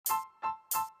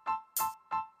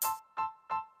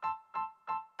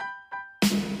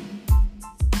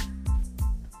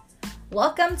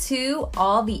Welcome to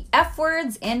All the F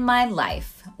Words in My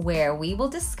Life, where we will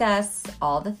discuss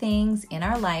all the things in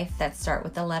our life that start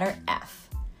with the letter F,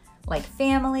 like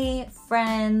family,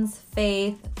 friends,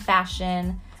 faith,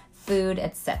 fashion, food,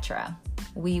 etc.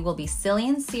 We will be silly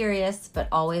and serious, but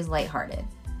always lighthearted.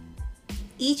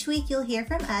 Each week you'll hear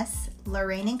from us,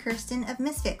 Lorraine and Kirsten of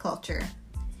Misfit Culture.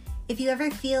 If you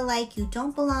ever feel like you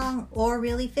don't belong or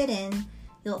really fit in,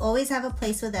 you'll always have a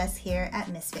place with us here at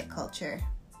Misfit Culture.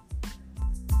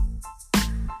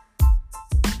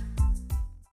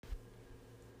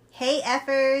 Hey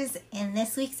F'ers! In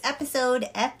this week's episode,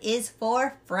 F is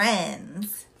for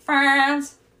friends.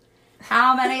 Friends!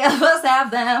 How many of us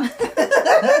have them?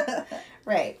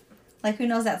 Right. Like, who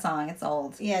knows that song? It's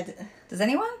old. Yeah. Does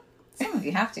anyone? Some of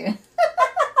you have to.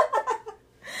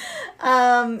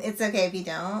 It's okay if you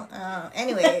don't.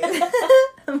 Anyways.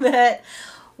 But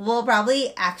we'll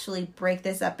probably actually break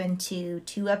this up into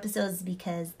 2 episodes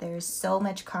because there's so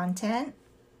much content.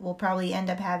 We'll probably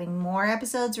end up having more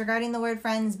episodes regarding the word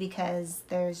friends because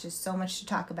there's just so much to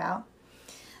talk about.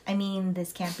 I mean,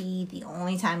 this can't be the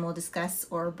only time we'll discuss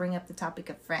or bring up the topic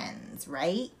of friends,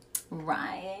 right?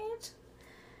 Right.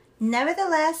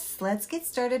 Nevertheless, let's get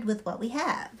started with what we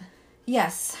have.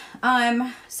 Yes.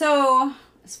 So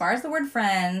as far as the word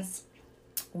friends,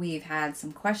 we've had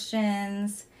some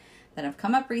questions that have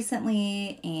come up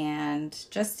recently and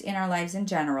just in our lives in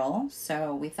general.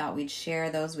 So we thought we'd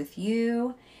share those with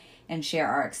you and share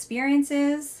our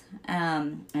experiences,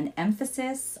 an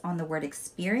emphasis on the word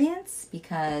experience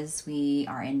because we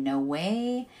are in no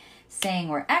way saying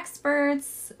we're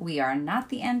experts. We are not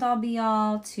the end-all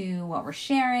be-all to what we're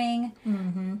sharing,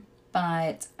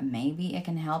 but maybe it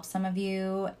can help some of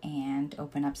you and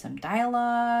open up some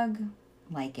dialogue.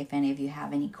 Like if any of you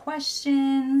have any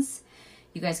questions,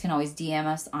 you guys can always DM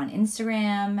us on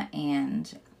Instagram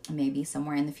and maybe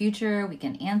somewhere in the future we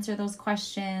can answer those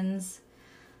questions.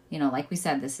 You know, like we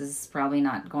said, this is probably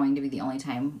not going to be the only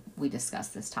time we discuss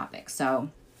this topic. So,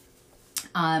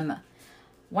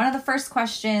 one of the first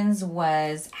questions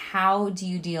was, how do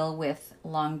you deal with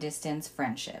long distance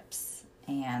friendships?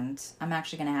 And I'm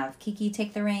actually going to have Kiki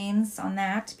take the reins on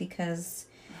that because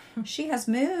she has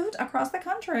moved across the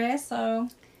country. So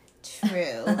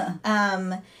True.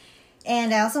 And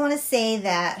I also want to say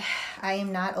that I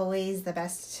am not always the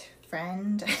best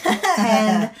friend.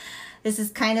 And this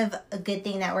is kind of a good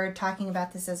thing that we're talking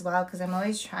about this as well, because I'm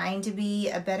always trying to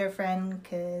be a better friend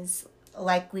because,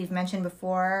 like we've mentioned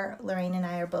before, Lorraine and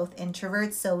I are both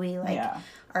introverts, so we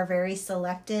are very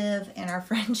selective in our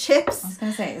friendships. I was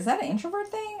going to say, is that an introvert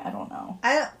thing? I don't know.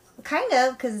 Kind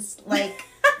of, because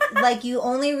like you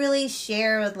only really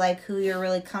share with like who you're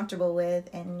really comfortable with,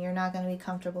 and you're not going to be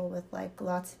comfortable with like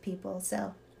lots of people.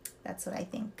 So that's what I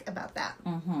think about that.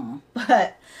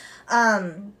 But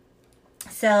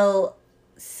so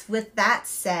with that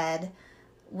said,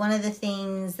 one of the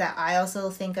things that I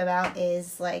also think about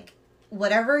is like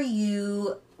whatever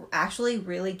you actually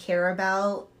really care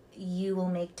about, you will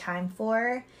make time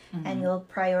for and you'll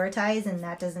prioritize, and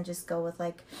that doesn't just go with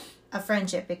like a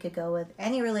friendship. It could go with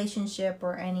any relationship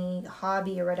or any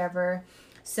hobby or whatever.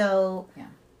 So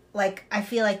like I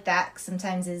feel like that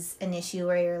sometimes is an issue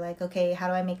where you're like, okay, how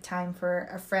do I make time for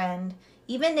a friend,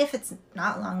 even if it's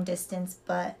not long distance,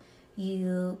 but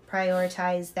you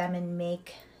prioritize them and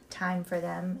make time for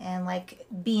them and like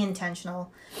be intentional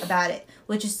about it,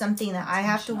 which is something that I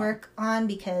have to work on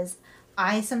because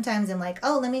I sometimes am like,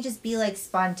 oh, let me just be like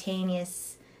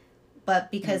spontaneous.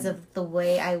 But because of the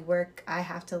way I work, I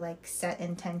have to like set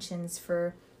intentions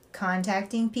for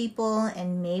contacting people,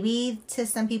 and maybe to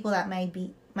some people that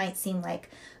might seem like,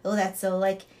 oh, that's so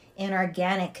like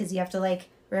inorganic because you have to like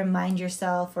remind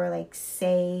yourself or like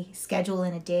say schedule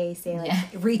in a day, say like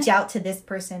reach out to this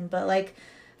person. But like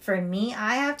for me,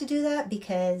 I have to do that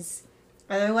because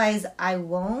otherwise I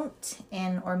won't,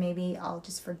 or maybe I'll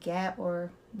just forget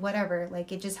or whatever.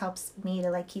 Like it just helps me to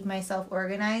like keep myself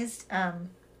organized.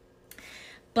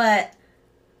 But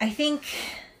I think,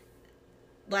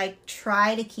 like,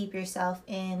 try to keep yourself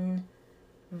in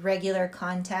regular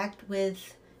contact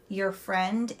with your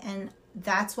friend. And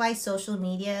that's why social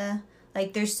media,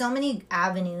 like, there's so many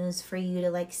avenues for you to,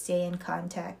 like, stay in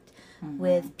contact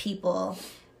with people.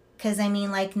 Because, I mean,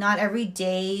 like, not every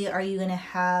day are you going to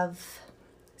have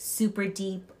super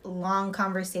deep, long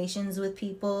conversations with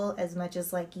people as much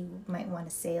as like you might want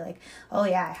to say like, oh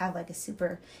yeah, I have like a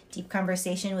super deep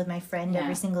conversation with my friend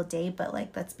every single day, but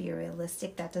like let's be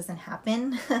realistic, that doesn't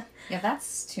happen. Yeah,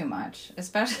 that's too much,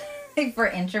 especially for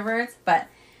introverts. But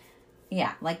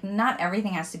yeah, like not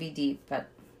everything has to be deep, but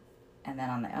and then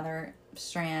on the other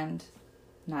strand,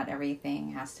 not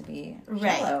everything has to be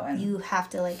shallow. Right. You have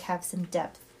to like have some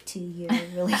depth to your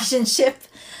relationship.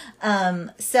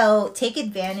 So take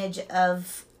advantage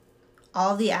of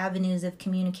all the avenues of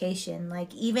communication.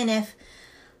 Like, even if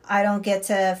I don't get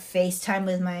to FaceTime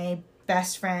with my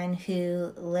best friend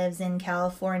who lives in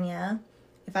California,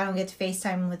 if I don't get to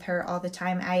FaceTime with her all the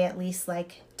time, I at least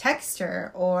like text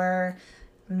her or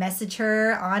message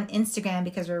her on Instagram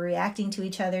because we're reacting to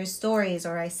each other's stories,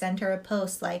 or I send her a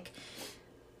post. Like,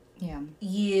 Yeah.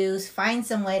 you find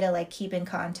some way to like keep in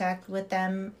contact with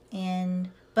them, and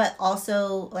but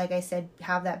also, like I said,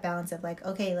 have that balance of like,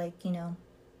 okay, like, you know,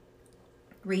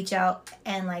 reach out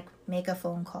and like make a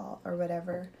phone call or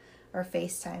whatever, or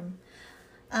FaceTime.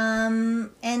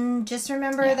 And just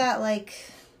remember that, like,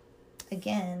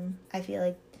 again, I feel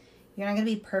like you're not gonna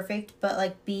be perfect, but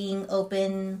like being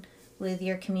open with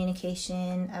your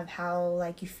communication of how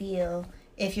like you feel.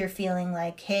 If you're feeling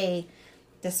like, hey,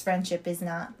 this friendship is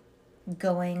not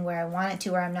going where I want it to,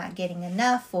 or I'm not getting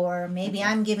enough, or maybe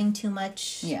I'm giving too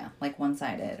much. Yeah, like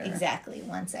one-sided. Or... Exactly,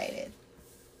 one-sided.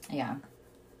 Yeah.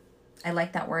 I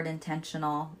like that word,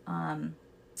 intentional. I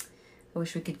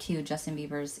wish we could cue Justin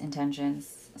Bieber's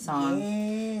Intentions song.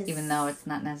 Yes. Even though it's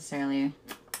not necessarily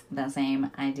the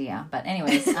same idea. But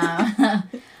anyways,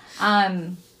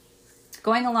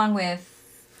 going along with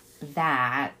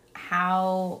that,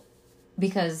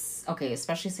 because, okay,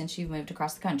 especially since you've moved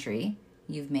across the country,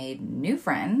 you've made new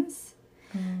friends.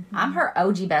 Mm-hmm. I'm her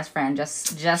OG best friend,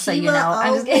 just so you know.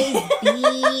 I'm just kidding.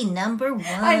 Be number one.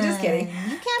 I'm just kidding.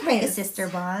 You can't break a sister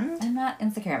bond. I'm not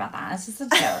insecure about that. It's just a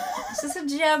joke. It's just a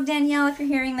joke, Danielle, if you're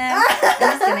hearing this. I'm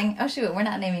just kidding. Oh, shoot, we're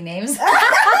not naming names.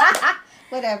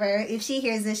 Whatever. If she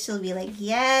hears this, she'll be like,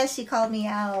 yeah, she called me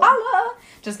out. Hello.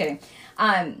 Just kidding.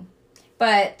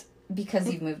 But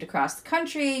because you've moved across the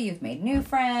country, you've made new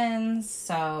friends.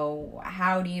 So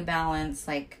how do you balance,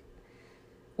 like,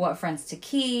 what friends to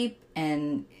keep?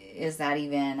 And is that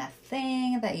even a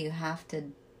thing that you have to,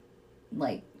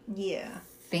 like,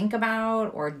 think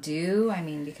about or do? I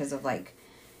mean, because of, like,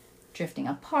 drifting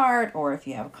apart, or if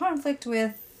you have a conflict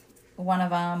with one of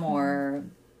them, or,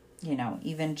 you know,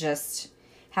 even just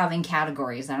having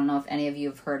categories. I don't know if any of you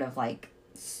have heard of, like,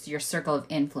 your circle of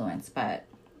influence, but...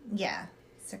 Yeah.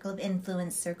 Circle of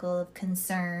influence, circle of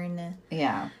concern.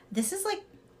 Yeah. This is, like,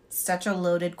 such a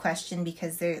loaded question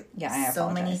because there are so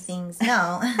many things.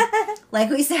 No. Like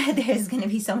we said, there's going to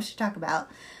be so much to talk about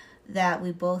that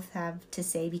we both have to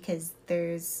say, because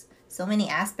there's so many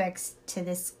aspects to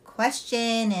this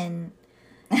question, and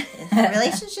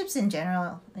relationships in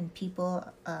general and people.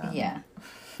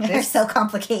 They're so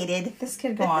complicated. This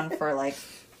could go on for like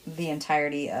the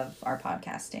entirety of our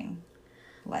podcasting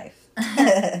life.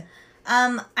 I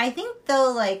think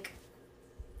though, like,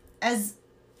 as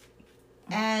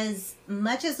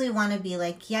much as we want to be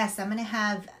like, yes, I'm going to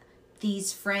have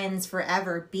these friends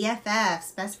forever,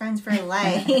 BFFs, best friends for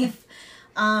life,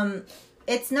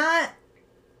 it's not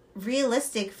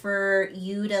realistic for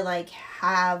you to, like,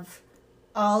 have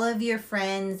all of your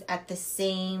friends at the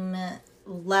same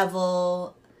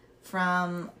level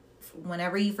from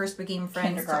whenever you first became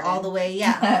friends to all the way,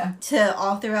 to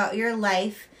all throughout your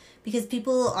life, because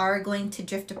people are going to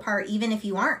drift apart, even if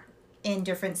you aren't in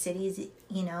different cities,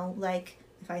 you know. Like,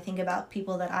 if I think about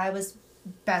people that I was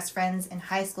best friends in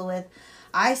high school with,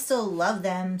 I still love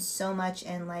them so much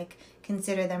and, like,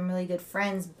 consider them really good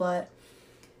friends, but,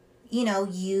 you know,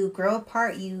 you grow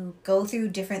apart, you go through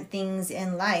different things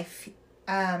in life.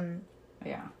 I've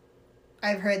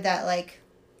heard that, like,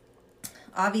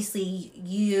 obviously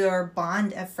your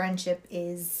bond of friendship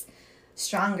is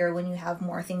stronger when you have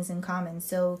more things in common.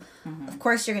 So, of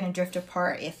course, you're going to drift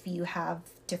apart if you have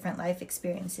different life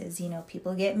experiences. You know,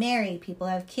 people get married, people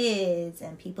have kids,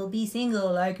 and people be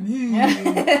single like me.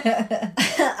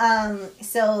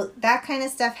 So that kind of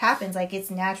stuff happens. Like,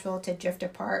 it's natural to drift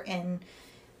apart, and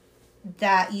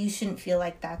that you shouldn't feel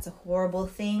like that's a horrible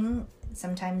thing.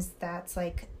 Sometimes that's,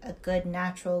 like, a good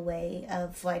natural way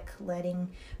of, like, letting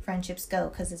friendships go,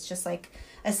 because it's just, like,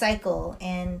 a cycle.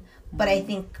 And but I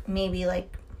think maybe,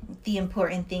 like, the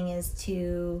important thing is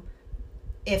to,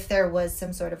 if there was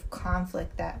some sort of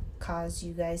conflict that caused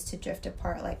you guys to drift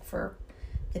apart, like, for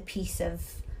the peace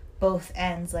of both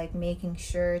ends, like, making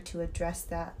sure to address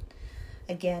that.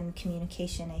 Again,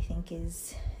 communication, I think,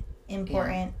 is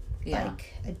important.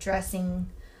 Like, addressing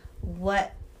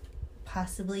what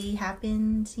possibly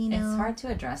happened, you know. It's hard to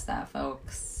address that,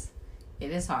 folks.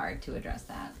 It is hard to address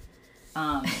that.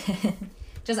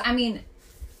 I mean,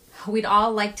 we'd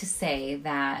all like to say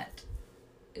that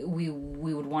we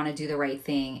would want to do the right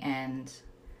thing and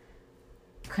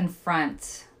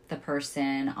confront the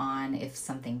person on if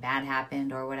something bad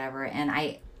happened or whatever. And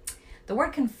the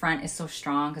word confront is so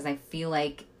strong because I feel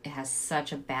like it has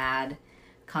such a bad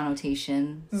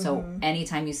connotation. So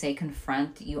anytime you say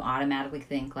confront, you automatically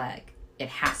think like it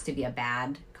has to be a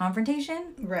bad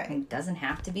confrontation. Right. It doesn't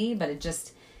have to be, but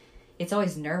it's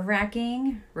always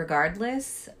nerve-wracking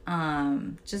regardless,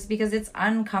 just because it's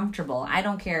uncomfortable. I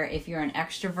don't care if you're an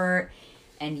extrovert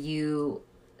and you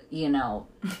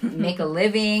make a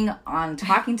living on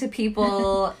talking to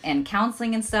people and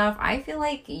counseling and stuff. I feel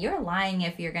like you're lying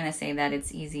if you're going to say that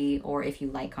it's easy, or if you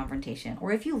like confrontation.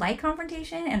 Or if you like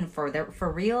confrontation and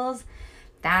for reals,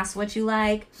 that's what you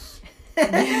like,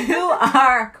 you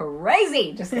are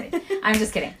crazy. Just kidding. I'm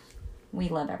just kidding. We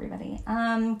love everybody.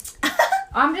 I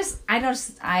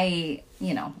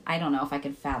don't know if I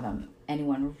could fathom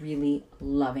anyone really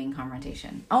loving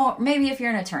confrontation. Oh, maybe if you're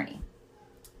an attorney.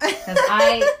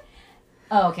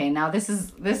 Okay, now this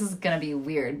is gonna be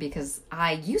weird because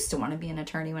I used to want to be an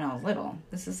attorney when I was little.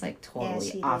 This is like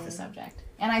totally off the subject.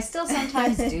 And I still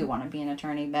sometimes do want to be an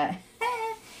attorney, but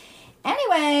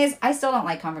anyways, I still don't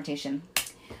like confrontation.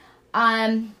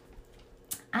 I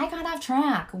got off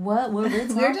track. What were we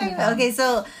talking about? Okay,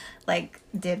 so like,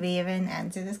 did we even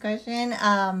answer this question?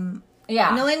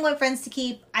 Yeah. Knowing what friends to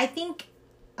keep, I think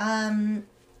I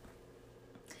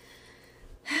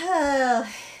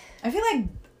feel like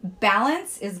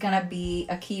balance is going to be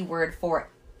a key word for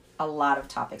a lot of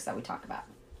topics that we talk about.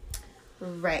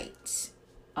 Right.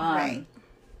 Right.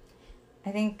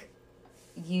 I think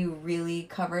you really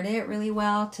covered it really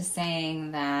well to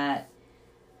saying that,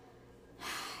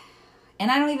 and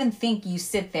I don't even think you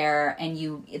sit there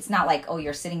and it's not like, oh,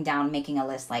 you're sitting down making a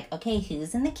list like, okay,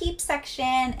 who's in the keep section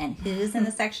and who's in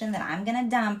the section that I'm going to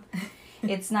dump.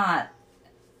 It's not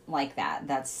like that.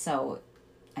 That's so,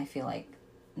 I feel like,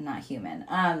 not human.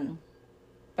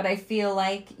 But I feel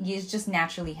like it just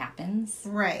naturally happens.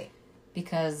 Right.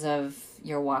 Because of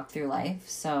your walk through life.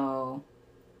 So,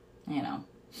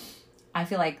 I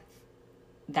feel like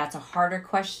that's a harder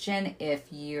question if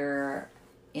you're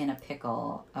in a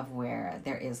pickle of where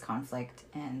there is conflict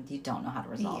and you don't know how to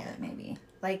resolve it, maybe.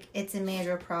 Like, it's a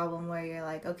major problem where you're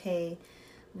like, okay,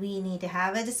 we need to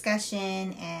have a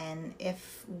discussion, and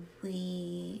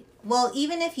even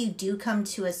if you do come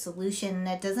to a solution,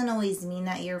 that doesn't always mean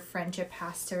that your friendship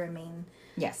has to remain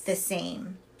the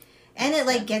same. And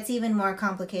it gets even more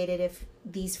complicated if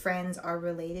these friends are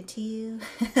related to you.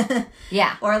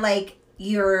 Yeah. Or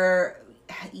you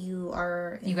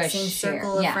are in the same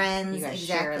circle of friends. You guys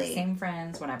share the same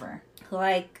friends, whatever.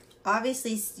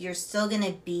 Obviously you're still going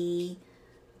to be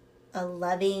a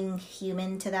loving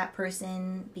human to that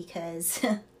person, because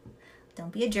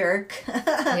don't be a jerk.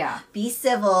 Yeah. Be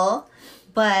civil,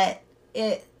 but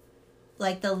the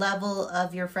level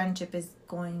of your friendship is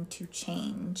going to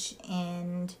change,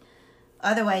 and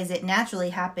otherwise it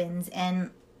naturally happens.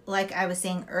 And like I was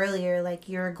saying earlier,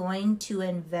 you're going to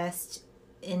invest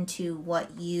into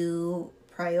what you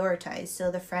prioritize. So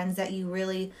the friends that you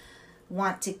really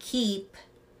want to keep,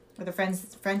 or the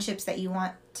friendships that you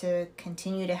want to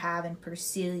continue to have and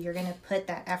pursue, you're going to put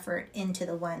that effort into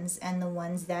the ones, and the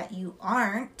ones that you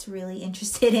aren't really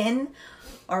interested in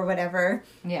or whatever,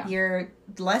 your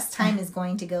less time is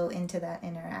going to go into that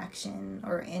interaction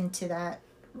or into that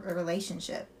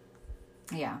relationship.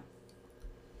 Yeah.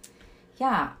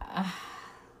 Yeah.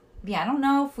 I don't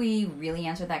know if we really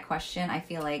answered that question. I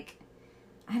feel like,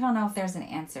 I don't know if there's an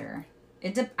answer.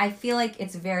 I feel like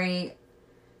it's very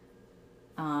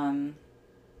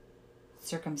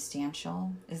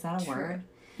circumstantial. Is that a word?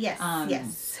 Yes.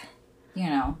 Yes.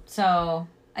 So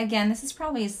again, this is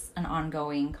probably an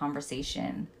ongoing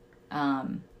conversation.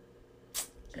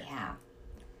 Yeah.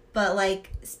 But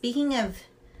speaking of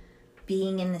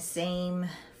being in the same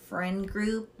friend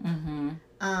group,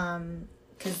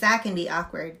 because that can be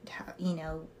awkward,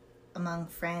 among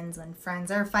friends when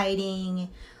friends are fighting,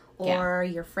 or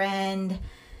your friend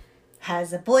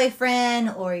has a boyfriend,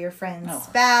 or your friend's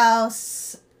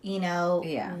spouse,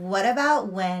 What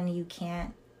about when you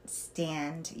can't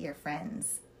stand your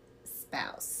friend's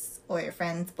spouse, or your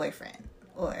friend's boyfriend,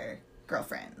 or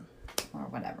girlfriend? Or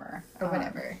whatever.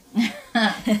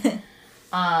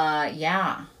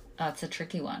 Yeah. That's a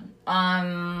tricky one.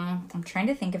 I'm trying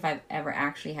to think if I've ever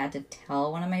actually had to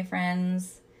tell one of my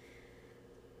friends.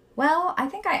 Well, I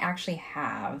think I actually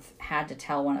have had to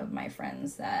tell one of my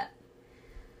friends that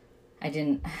I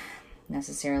didn't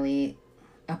necessarily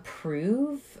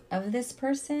approve of this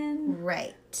person.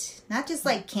 Right. Not just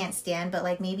can't stand,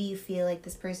 but maybe you feel like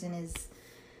this person is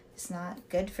not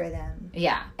good for them.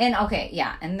 Yeah. And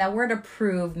and the word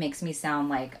approve makes me sound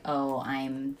like, oh,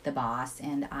 I'm the boss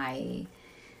and I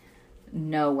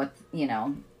know what,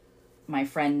 my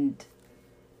friend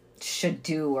should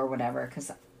do or whatever,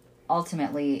 because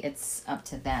ultimately it's up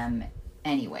to them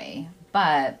anyway.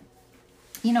 But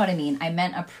You know what I mean? I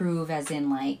meant approve as in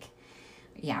like,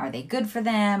 yeah, are they good for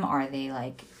them? Are they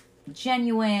like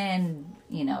genuine?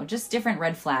 You know, just different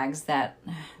red flags that,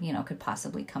 you know, could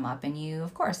possibly come up. And you,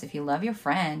 of course, if you love your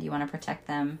friend, you want to protect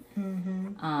them.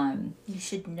 You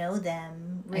should know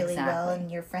them really well,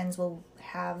 and your friends will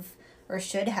have or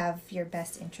should have your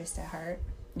best interest at heart.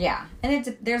 Yeah.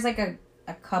 And there's like a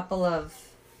couple of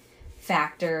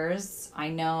factors. I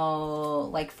know,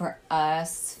 like for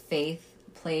us, faith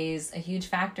plays a huge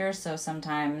factor. So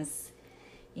sometimes,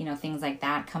 you know, things like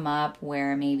that come up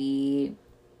where maybe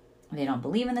they don't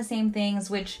believe in the same things,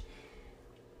 which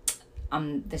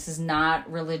this is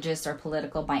not religious or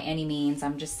political by any means.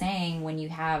 I'm just saying, when you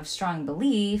have strong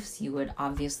beliefs, you would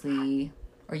obviously,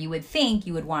 or you would think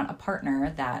you would want a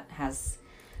partner that has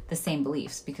the same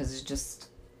beliefs, because it's just,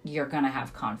 you're going to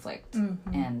have conflict.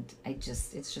 And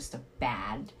it's just a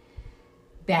bad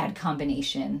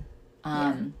combination.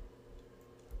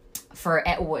 For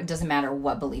it doesn't matter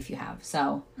what belief you have.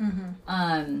 So,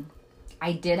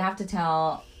 I did have to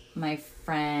tell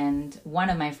one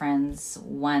of my friends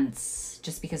once,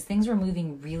 just because things were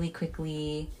moving really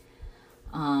quickly.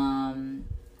 Now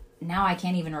I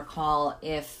can't even recall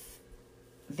if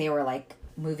they were like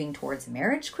moving towards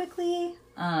marriage quickly.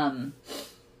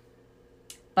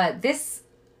 But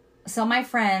so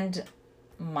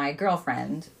my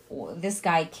girlfriend, this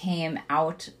guy came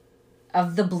out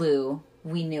of the blue.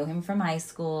 We knew him from high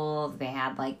school. They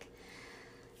had like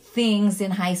things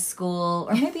in high school,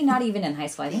 or maybe not even in high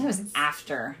school. I think it was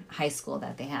after high school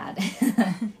that they had.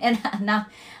 And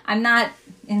I'm not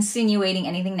insinuating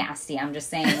anything nasty. I'm just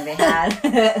saying they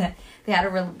had a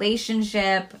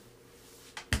relationship.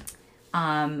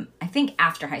 I think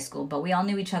after high school, but we all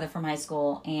knew each other from high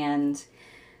school. And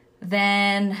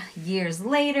then years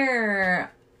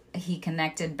later, he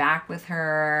connected back with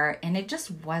her, and it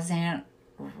just wasn't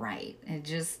right. It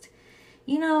just,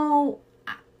 you know,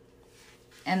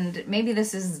 and maybe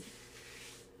this is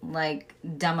like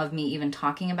dumb of me even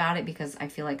talking about it, because I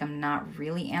feel like I'm not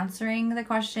really answering the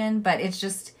question, but it's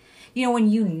just, you know, when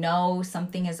you know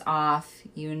something is off,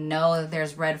 you know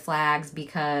there's red flags,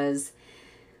 because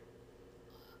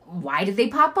why did they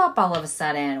pop up all of a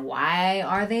sudden? Why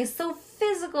are they so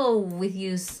physical with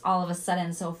you all of a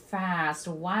sudden so fast?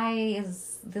 Why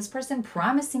is this person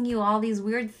promising you all these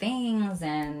weird things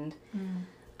and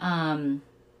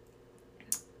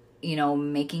you know,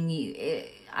 making you,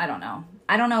 I don't know.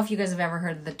 I don't know if you guys have ever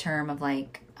heard the term of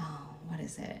like, what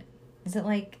is it? Is it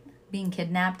like being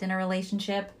kidnapped in a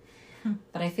relationship?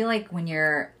 But I feel like when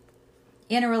you're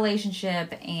in a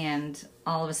relationship and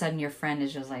all of a sudden your friend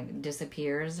is just like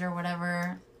disappears or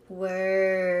whatever.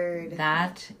 Word.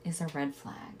 That is a red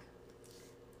flag.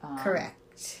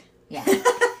 Correct. Yeah.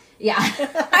 Yeah.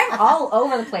 I'm all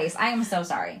over the place. I am so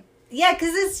sorry. Yeah,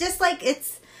 because it's just like,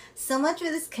 it's so much of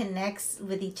this connects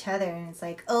with each other, and it's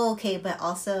like, oh, okay, but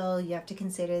also you have to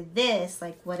consider this.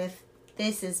 Like, what if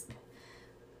this is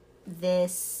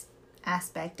this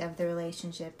aspect of the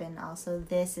relationship, and also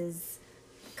this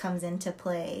comes into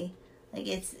play. Like,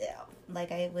 it's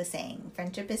like I was saying,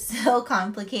 friendship is so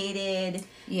complicated.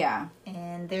 Yeah.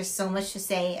 And there's so much to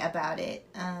say about it,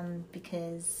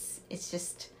 because it's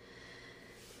just,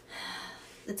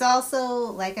 it's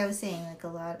also, like I was saying, like a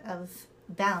lot of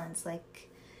balance. Like,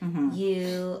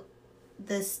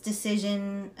 this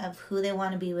decision of who they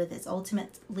want to be with is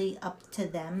ultimately up to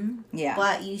them. Yeah.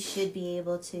 But you should be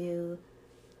able to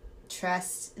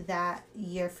trust that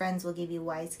your friends will give you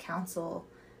wise counsel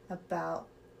about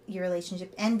your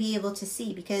relationship and be able to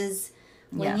see, because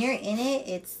when you're in it,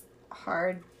 it's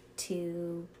hard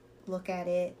to look at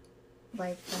it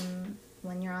like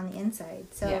when you're on the inside.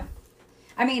 So yeah.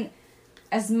 I mean,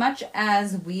 as much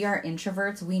as we are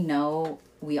introverts, we know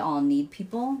we all need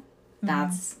people.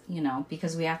 That's, you know,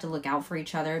 because we have to look out for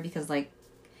each other, because like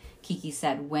Kiki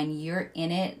said, when you're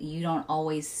in it, you don't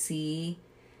always see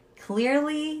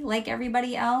clearly like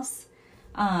everybody else.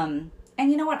 And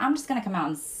you know what? I'm just going to come out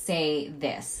and say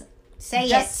this.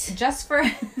 Just for,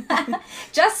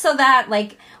 just so that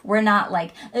like, we're not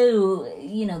like, oh,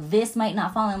 you know, this might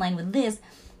not fall in line with this.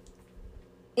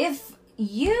 If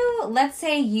you, let's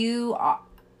say you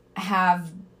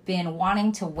have been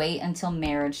wanting to wait until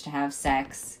marriage to have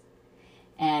sex,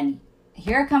 and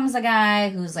here comes a guy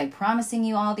who's like promising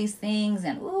you all these things,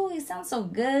 and ooh, he sounds so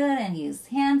good, and he's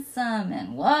handsome,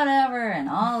 and whatever, and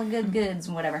all the good goods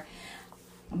and whatever.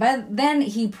 But then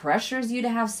he pressures you to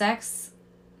have sex.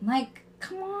 Like,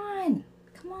 come on.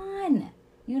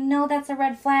 You know that's a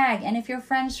red flag. And if your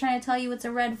friend's trying to tell you it's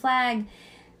a red flag,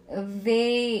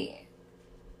 their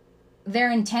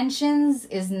intentions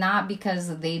is not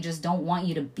because they just don't want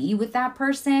you to be with that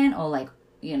person, or like,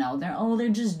 you know, they're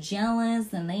just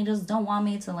jealous and they just don't want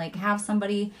me to like have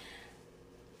somebody.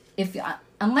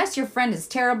 Unless your friend is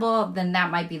terrible, then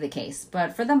that might be the case.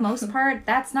 But for the most part,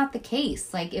 that's not the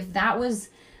case. Like, if that was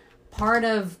part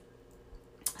of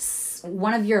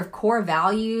one of your core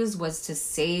values was to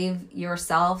save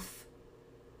yourself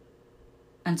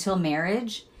until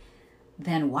marriage,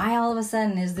 then why all of a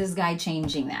sudden is this guy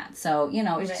changing that? So, you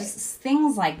know, it's just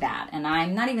things like that. And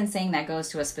I'm not even saying that goes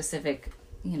to a specific,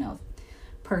 you know,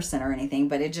 person or anything,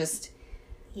 but it just,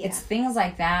 it's things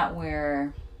like that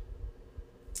where,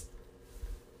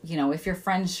 you know, if your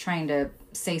friend's trying to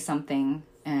say something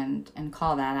and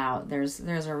call that out, there's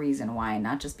a reason why,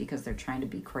 not just because they're trying to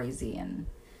be crazy and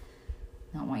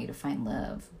not want you to find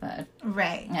love, but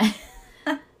right.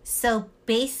 So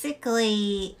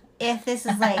basically, if this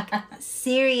is like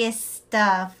serious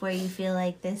stuff where you feel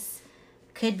like this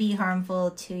could be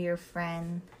harmful to your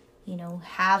friend, you know,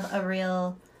 have a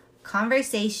real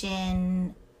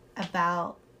conversation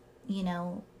about, you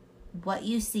know, what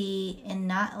you see, and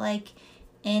not like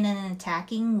in an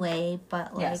attacking way,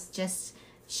 but like just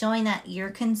showing that you're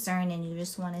concerned and you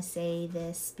just want to say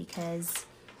this, because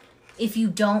if you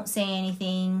don't say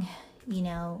anything, you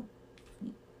know,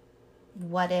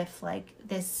 what if like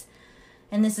this,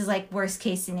 and this is like worst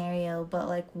case scenario, but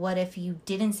like what if you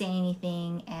didn't say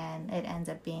anything and it ends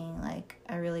up being like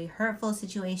a really hurtful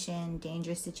situation,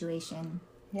 dangerous situation.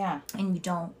 Yeah. And you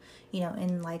don't, you know,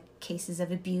 in like cases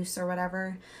of abuse or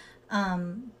whatever.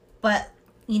 But,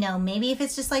 you know, maybe if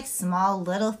it's just like small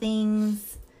little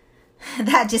things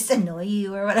that just annoy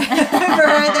you or whatever,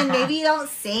 then maybe you don't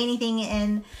say anything,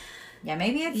 and yeah,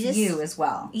 maybe it's you as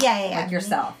well. Yeah. Like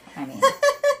yourself, I mean.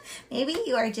 Maybe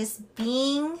you are just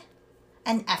being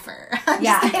an effer.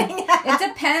 It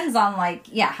depends on like,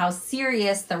 how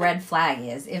serious the red flag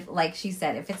is. If, like she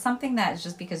said, if it's something that is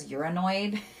just because you're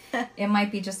annoyed, it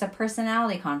might be just a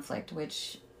personality conflict,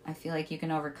 which I feel like you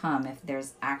can overcome if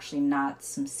there's actually not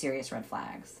some serious red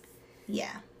flags.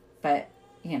 Yeah. But,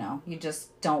 you know, you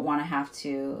just don't want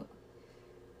to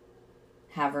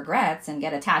have regrets and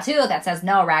get a tattoo that says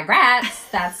no regrets.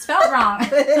 That's spelled wrong.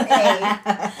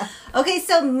 Okay,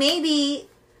 so maybe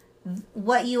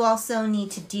what you also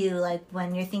need to do, like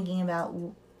when you're thinking about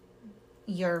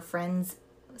your friend's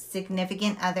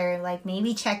significant other, like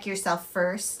maybe check yourself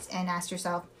first and ask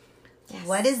yourself,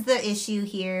 what is the issue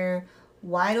here?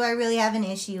 Why do I really have an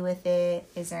issue with it?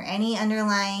 Is there any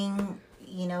underlying,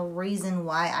 you know, reason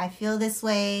why I feel this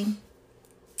way?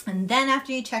 And then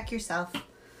after you check yourself,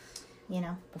 you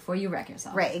know. Before you wreck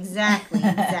yourself. Right, exactly.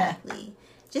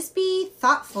 Just be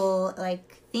thoughtful,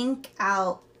 like think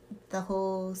out the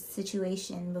whole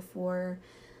situation before,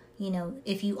 you know,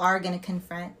 if you are going to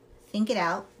confront, think it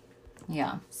out.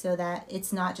 Yeah. So that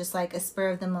it's not just like a spur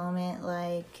of the moment,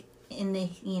 like in the,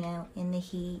 you know, in the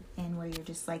heat, and where you're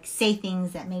just like say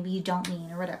things that maybe you don't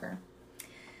mean or whatever.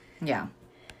 Yeah.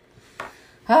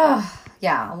 Oh,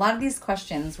 yeah. A lot of these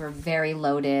questions were very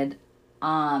loaded.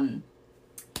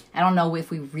 I don't know if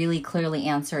we really clearly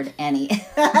answered any.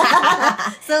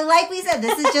 So like we said,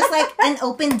 this is just like an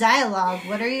open dialogue.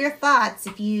 What are your thoughts?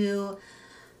 If you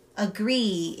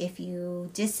agree, if you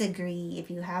disagree,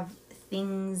 if you have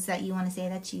things that you want to say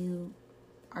that you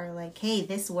are like, hey,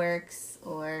 this works,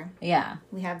 or we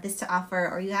have this to offer,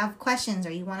 or you have questions,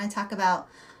 or you want to talk about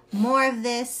more of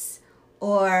this,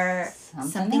 or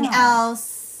something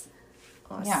else.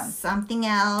 Or something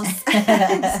else.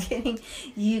 Just kidding.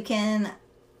 You can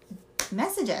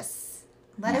message us.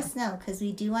 Let us know, because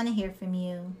we do want to hear from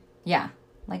you. Yeah.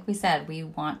 Like we said, we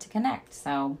want to connect.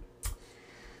 So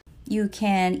you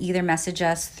can either message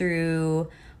us through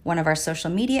one of our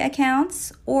social media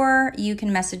accounts, or you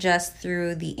can message us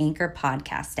through the Anchor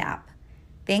podcast app.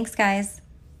 Thanks, guys.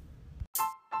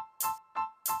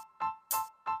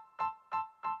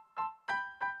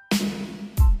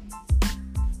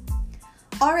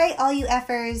 All right, all you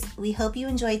effers, we hope you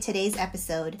enjoyed today's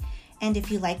episode. And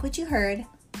if you like what you heard,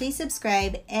 please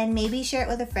subscribe and maybe share it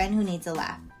with a friend who needs a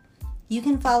laugh. You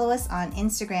can follow us on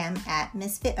Instagram at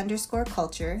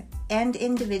misfit_culture, and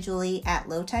individually at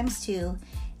Low2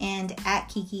 and at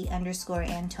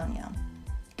Kiki_Antonio.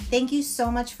 Thank you so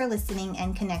much for listening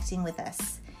and connecting with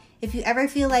us. If you ever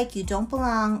feel like you don't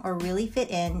belong or really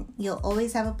fit in, you'll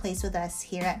always have a place with us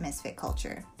here at Misfit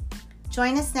Culture.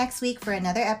 Join us next week for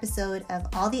another episode of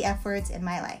All the F Words in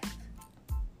My Life.